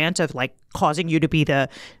 100% chance of like causing you to be the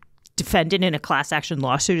defendant in a class action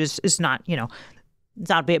lawsuit is not, you know, it's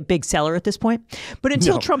not a big seller at this point. But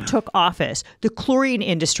until Trump took office, the chlorine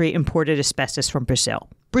industry imported asbestos from Brazil.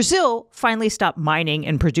 Brazil finally stopped mining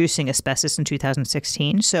and producing asbestos in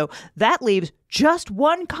 2016. So that leaves just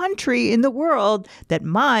one country in the world that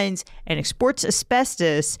mines and exports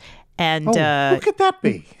asbestos. And who could that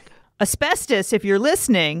be? Asbestos, if you're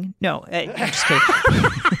listening. No, I'm just kidding.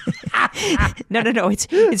 No.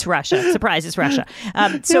 It's Russia. Surprise, it's Russia.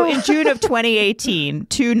 So in June of 2018,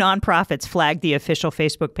 2 nonprofits flagged the official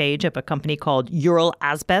Facebook page of a company called Ural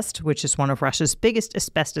Asbest, which is one of Russia's biggest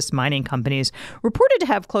asbestos mining companies, reported to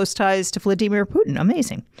have close ties to Vladimir Putin.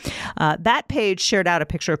 Amazing. That page shared out a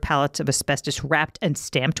picture of pallets of asbestos wrapped and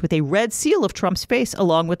stamped with a red seal of Trump's face,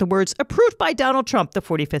 along with the words, approved by Donald Trump, the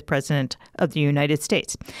 45th president of the United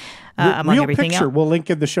States. Among real everything picture, else. we'll link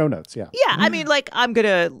in the show notes, yeah. Yeah, I mean, like, I'm going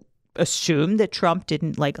to assume that Trump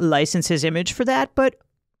didn't, like, license his image for that, but,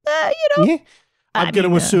 you know. Yeah. I'm going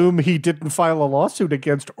to assume he didn't file a lawsuit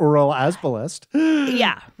against Ural Asbest.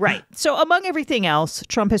 Yeah, right. So among everything else,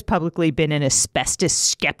 Trump has publicly been an asbestos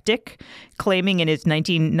skeptic, claiming in his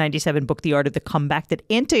 1997 book, The Art of the Comeback, that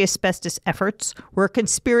anti-asbestos efforts were a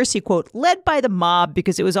conspiracy, quote, led by the mob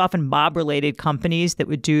because it was often mob-related companies that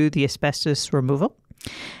would do the asbestos removal.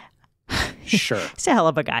 Sure. He's a hell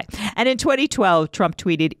of a guy. And in 2012, Trump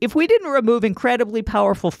tweeted, if we didn't remove incredibly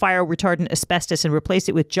powerful fire-retardant asbestos and replace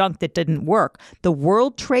it with junk that didn't work, the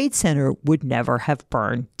World Trade Center would never have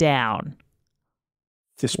burned down.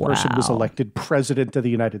 This person was elected president of the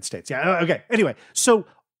United States. Yeah, okay. Anyway, so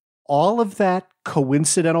all of that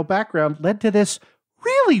coincidental background led to this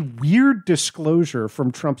really weird disclosure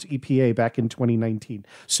from Trump's EPA back in 2019.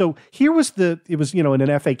 So here was it was, you know, in an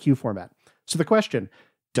FAQ format. So the question,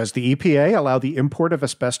 does the EPA allow the import of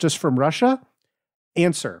asbestos from Russia?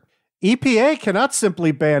 Answer. EPA cannot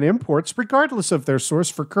simply ban imports regardless of their source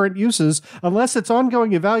for current uses unless its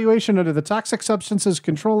ongoing evaluation under the Toxic Substances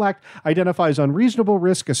Control Act identifies unreasonable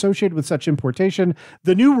risk associated with such importation.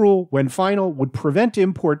 The new rule, when final, would prevent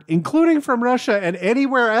import, including from Russia and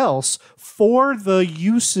anywhere else, for the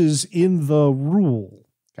uses in the rule.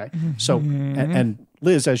 Okay. So, and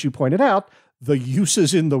Liz, as you pointed out, the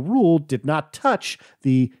uses in the rule did not touch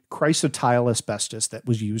the chrysotile asbestos that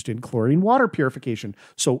was used in chlorine water purification.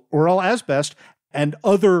 So Ural Asbest and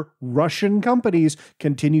other Russian companies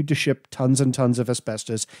continued to ship tons and tons of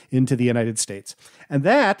asbestos into the United States. And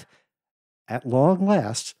that, at long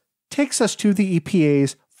last, takes us to the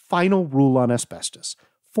EPA's final rule on asbestos,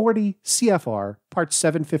 40 CFR Part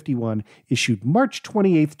 751, issued March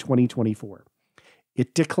 28th, 2024.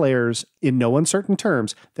 It declares, in no uncertain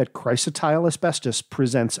terms, that chrysotile asbestos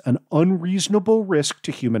presents an unreasonable risk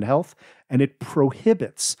to human health, and it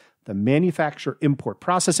prohibits the manufacture, import,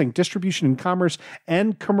 processing, distribution, and commerce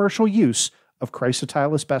and commercial use of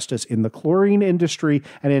chrysotile asbestos in the chlorine industry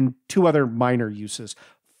and in 2 other minor uses,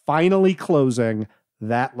 finally closing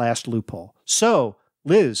that last loophole. So,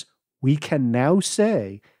 Liz, we can now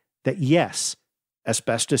say that yes,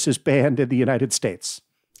 asbestos is banned in the United States.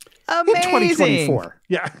 Amazing. In 2024.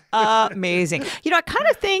 Yeah. Amazing. I kind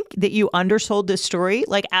of think that you undersold this story.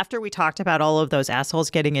 Like, after we talked about all of those assholes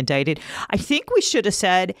getting indicted, I think we should have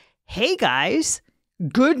said, hey, guys,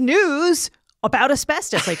 good news about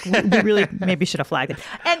asbestos. Like, we really maybe should have flagged it.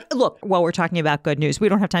 And look, while we're talking about good news, we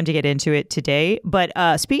don't have time to get into it today. But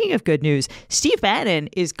speaking of good news, Steve Bannon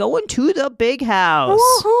is going to the big house.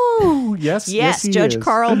 Woohoo! Yes, he Judge is.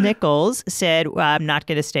 Carl Nichols said, I'm not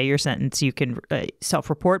going to stay your sentence. You can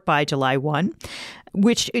self-report by July 1,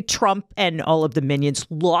 which Trump and all of the minions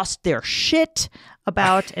lost their shit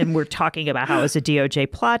about. And we're talking about how it's a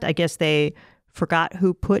DOJ plot. I guess they forgot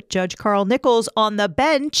who put Judge Carl Nichols on the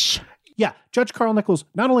bench. Yeah, Judge Carl Nichols,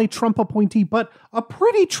 not only Trump appointee, but a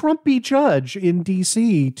pretty Trumpy judge in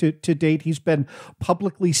D.C. to date. He's been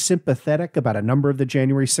publicly sympathetic about a number of the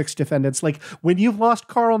January 6th defendants. Like, when you've lost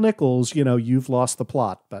Carl Nichols, you've lost the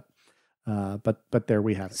plot. But there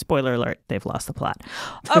we have it. Spoiler alert, they've lost the plot.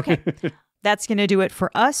 Okay. That's going to do it for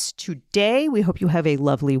us today. We hope you have a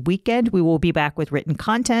lovely weekend. We will be back with written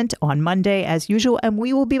content on Monday as usual, and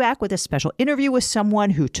we will be back with a special interview with someone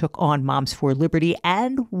who took on Moms for Liberty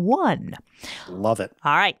and won. Love it.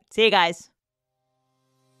 All right. See you guys.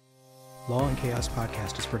 Law and Chaos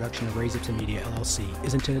Podcast is a production of Raise Ipsa Media, LLC,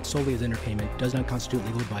 is intended solely as entertainment, does not constitute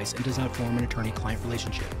legal advice, and does not form an attorney-client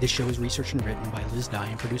relationship. This show is researched and written by Liz Dye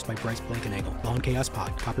and produced by Bryce Blankenagel. Law and Chaos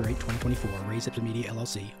Pod, copyright 2024, Raise Ipsa Media,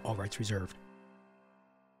 LLC, all rights reserved.